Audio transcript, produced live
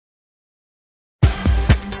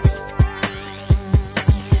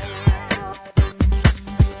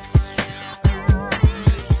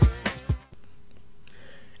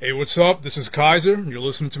Hey, what's up? This is Kaiser. You're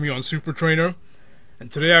listening to me on Super Trainer.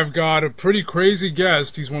 And today I've got a pretty crazy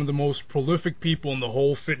guest. He's one of the most prolific people in the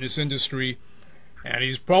whole fitness industry. And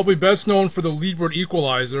he's probably best known for the Lebert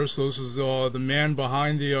Equilizer. So this is the man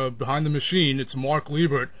behind the machine. It's Marc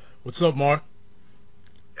Lebert. What's up, Marc?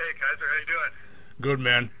 Hey, Kaiser. How you doing? Good,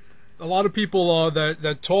 man. A lot of people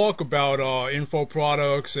that talk about info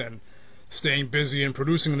products and staying busy and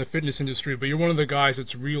producing in the fitness industry, but you're one of the guys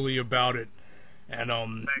that's really about it. And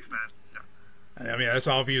Thanks, man. Yeah. I mean, that's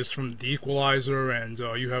obvious from the Equalizer, and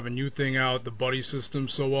you have a new thing out, the Buddy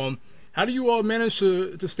system. So, how do you manage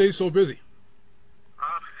to stay so busy?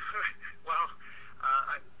 Well,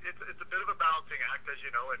 it's a bit of a balancing act, as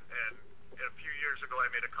you know. And a few years ago,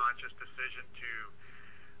 I made a conscious decision to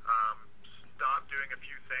stop doing a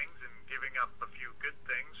few things and giving up a few good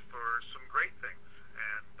things for some great things.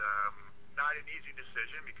 And not an easy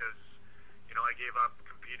decision because, you know, I gave up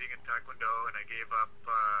competing in Taekwondo and I gave up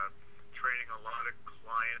training a lot of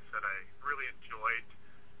clients that I really enjoyed,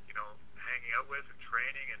 you know, hanging out with and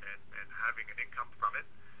training and having an income from it.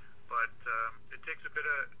 But it takes a bit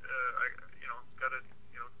of, got to,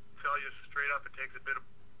 tell you straight up, it takes a bit of,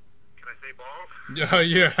 can I say balls? Yeah,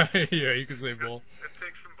 you can say balls. It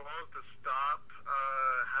takes some balls to stop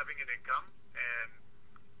having an income and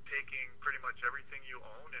taking pretty much everything you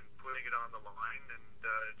own and putting it on the line and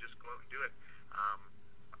just go out and do it.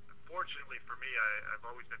 Fortunately for me, I've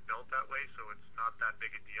always been built that way, so it's not that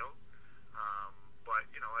big a deal. But,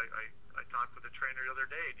 you know, I talked with a trainer the other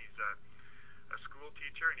day, and he's a school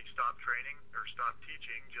teacher, and he stopped training, or stopped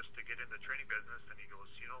teaching just to get in the training business, and he goes,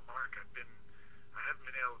 you know, Mark, I haven't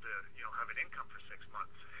been able to, have an income for 6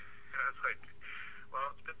 months. And I was like, well,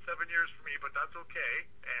 it's been 7 years for me, but that's okay.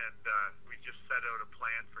 And we just set out a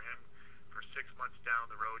plan for him for 6 months down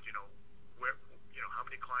the road, where, how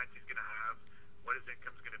many clients he's going to have, what his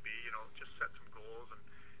income's going to be, just set some goals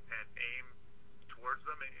and aim towards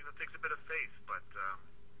them. And, it takes a bit of faith, but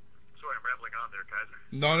sorry, I'm rambling on there, Kaiser.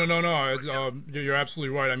 No. You're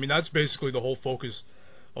absolutely right. I mean, that's basically the whole focus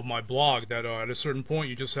of my blog, that at a certain point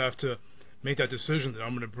you just have to make that decision that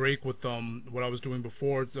I'm going to break with what I was doing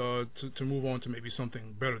before to move on to maybe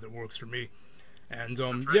something better that works for me. And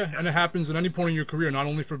and it happens at any point in your career, not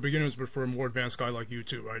only for beginners but for a more advanced guy like you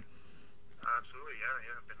too, right? Absolutely,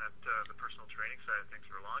 yeah. I've been at the personal training side of things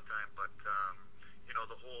for a long time, but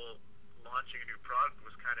the whole launching a new product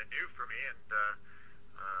was kind of new for me, and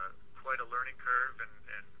quite a learning curve,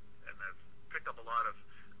 and I've picked up a lot of,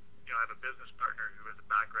 I have a business partner who has a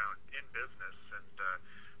background in business, and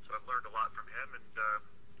so I've learned a lot from him, and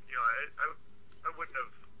I wouldn't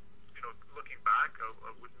have, looking back,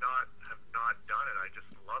 I would not have not done it. I just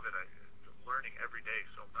love it. I'm learning every day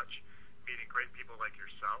so much, meeting great people like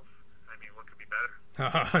yourself. I mean, what could be better?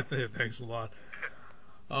 Thanks a lot.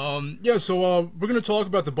 So we're going to talk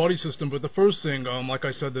about the Buddy system, but the first thing, like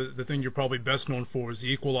I said, the thing you're probably best known for is the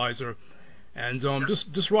Equalizer. And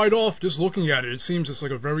just right off, just looking at it, it seems it's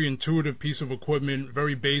like a very intuitive piece of equipment,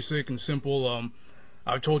 very basic and simple.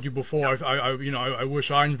 I've told you before, I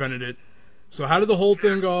wish I invented it. So how did the whole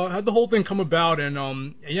thing come about? And I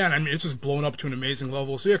mean, it's just blown up to an amazing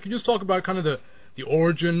level. So yeah, can you just talk about kind of the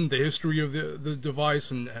origin, the history of the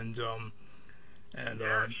device, and sure.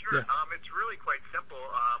 Yeah. It's really quite simple.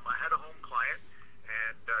 I had a home client,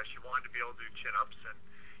 and she wanted to be able to do chin-ups, and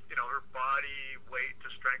her body weight to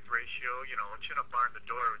strength ratio, a chin-up bar in the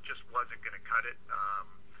door just wasn't going to cut it.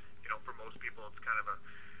 For most people, it's kind of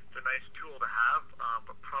it's a nice tool to have,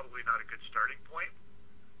 but probably not a good starting point.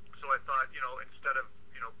 So I thought, instead of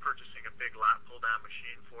purchasing a big lat pull-down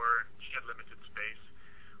machine for her, and she had limited space,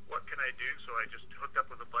 what can I do? So I just hooked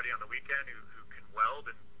up with a buddy on the weekend who can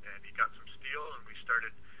weld, and he got some steel, and we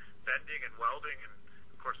started bending and welding, and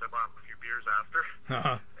of course I bought him a few beers after,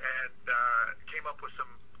 and came up with some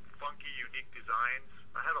funky, unique designs.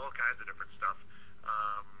 I had all kinds of different stuff.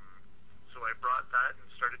 So I brought that and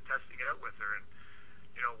started testing it out with her, and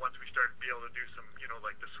once we started to be able to do some,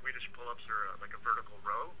 like the Swedish pull-ups or like a vertical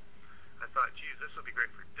row, I thought, geez, this will be great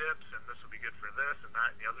for dips, and this will be good for this and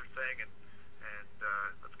that and the other thing, and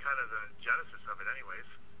that's kind of the genesis of it anyways.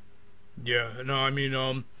 Yeah, no, I mean,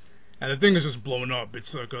 and the thing is just blown up.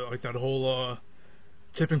 It's like that whole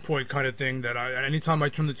tipping point kind of thing that anytime I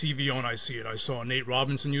turn the TV on, I see it. I saw Nate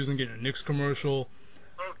Robinson using it in a Knicks commercial.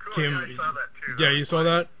 Oh, cool. Kim, yeah, I saw that too. Yeah, you saw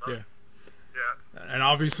that? Yeah. Yeah. And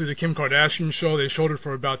obviously the Kim Kardashian show, they showed it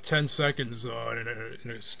for about 10 seconds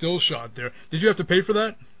in a still shot there. Did you have to pay for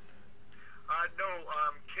that? No,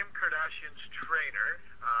 Kim Kardashian's trainer,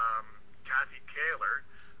 Kathy Kaler,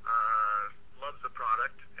 loves the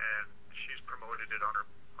product, and she's promoted it on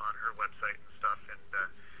her website and stuff, and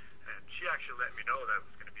she actually actually let me know that it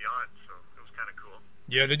was going to be on, so it was kind of cool.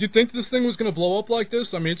 Yeah, did you think this thing was going to blow up like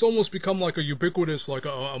this? I mean, it's almost become like a ubiquitous, like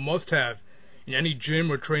a must-have in any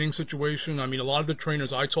gym or training situation. I mean, a lot of the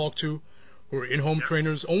trainers I talk to who are in-home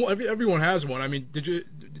trainers, everyone has one. I mean, is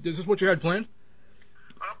this what you had planned?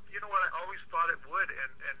 You know what, I always thought it would,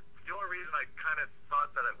 and the only reason I kind of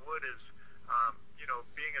thought that it would is, you know,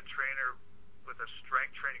 being a trainer with a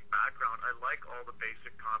strength training background, I like all the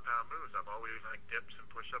basic compound moves. I've always liked dips and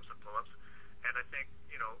push-ups and pull-ups, and I think,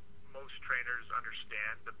 you know, most trainers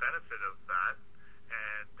understand the benefit of that,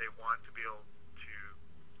 and they want to be able to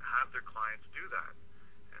have their clients do that.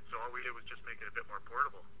 And so all we did was just make it a bit more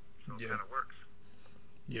portable, so it kind of works.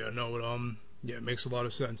 Yeah, no, it makes a lot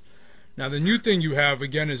of sense. Now the new thing you have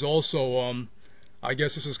again is also, I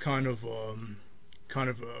guess this is kind of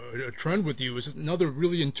a trend with you. Is another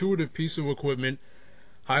really intuitive piece of equipment,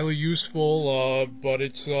 highly useful, but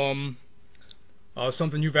it's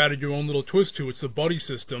something you've added your own little twist to. It's the buddy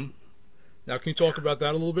system. Now, can you talk about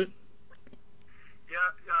that a little bit?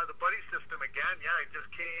 Yeah, the buddy system again. Yeah, it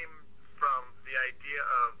just came from the idea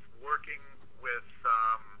of working with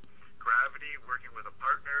gravity, working with a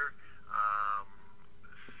partner.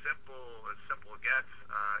 As simple it gets.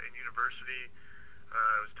 In university,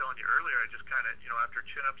 I was telling you earlier, I just kind of, you know, after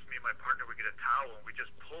chin-ups, me and my partner would get a towel and we just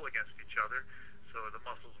pull against each other. So the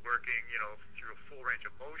muscles working, you know, through a full range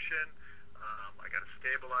of motion. I got to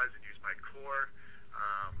stabilize and use my core.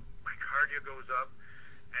 My cardio goes up,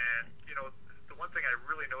 and you know, the one thing I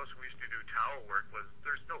really noticed when we used to do towel work was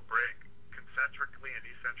there's no break. Concentrically and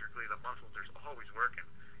eccentrically, the muscles, there's always working.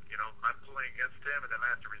 You know, I'm pulling against him, and then I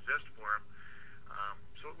have to resist for him.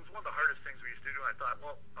 So it was one of the hardest things we used to do. I thought,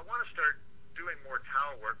 well, I want to start doing more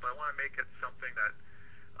towel work, but I want to make it something that,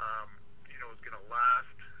 you know, is going to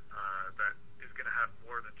last, that is going to have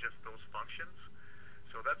more than just those functions.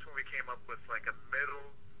 So that's when we came up with like a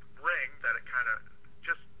middle ring that it kind of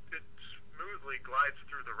it smoothly glides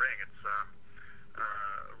through the ring. It's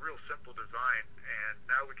a real simple design, and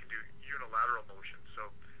now we can do unilateral motion.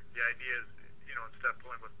 So the idea is, you know, instead of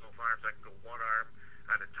pulling with both arms, I can go one arm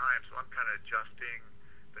at a time. So I'm kind of adjusting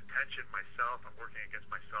the tension myself. I'm working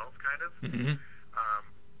against myself, kind of. Mm-hmm.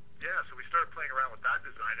 Yeah, so we started playing around with that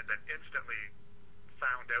design, and then instantly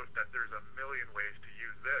found out that there's a million ways to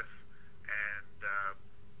use this. And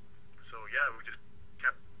so yeah, we just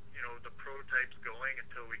kept, you know, the prototypes going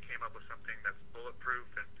until we came up with something that's bulletproof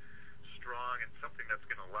and strong and something that's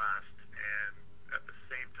going to last, and at the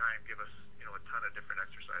same time give us, you know, a ton of different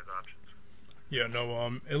exercise options. Yeah,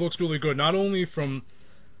 no, it looks really good. Not only from,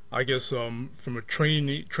 I guess, from a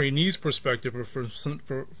trainee's perspective, or for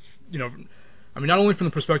you know, I mean, not only from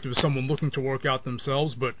the perspective of someone looking to work out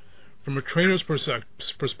themselves, but from a trainer's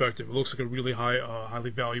perspective, it looks like a really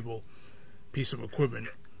highly valuable piece of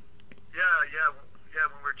equipment. Yeah.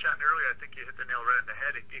 When we were chatting earlier, I think you hit the nail right on the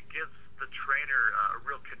head. It gives the trainer a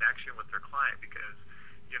real connection with their client because,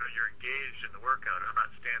 you know, you're engaged in the workout. I'm not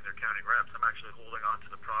standing there counting reps. I'm actually holding on to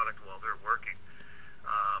the product while they're working.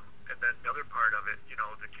 And then the other part of it, you know,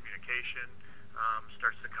 the communication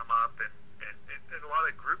starts to come up, and a lot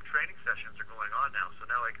of group training sessions are going on now. So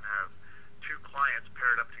now I can have two clients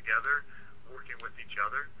paired up together, working with each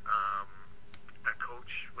other, a coach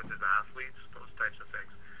with his athletes, those types of things.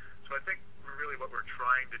 So I think really what we're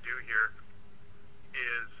trying to do here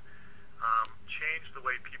is change the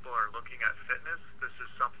way people are looking at fitness. This is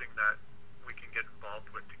something that we can get involved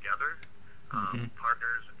with together,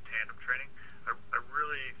 partners and tandem training. I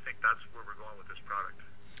really think that's where we're going with this product.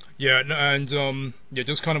 Yeah, and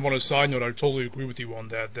just kind of on a side note, I totally agree with you on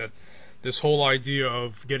that. That this whole idea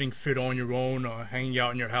of getting fit on your own, hanging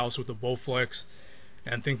out in your house with a Bowflex,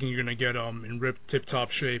 and thinking you're gonna get in ripped,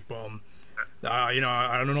 tip-top shape. You know,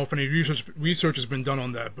 I don't know if any research has been done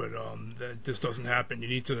on that, but this doesn't happen. You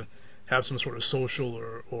need to have some sort of social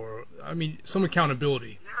or I mean, some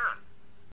accountability. Yeah,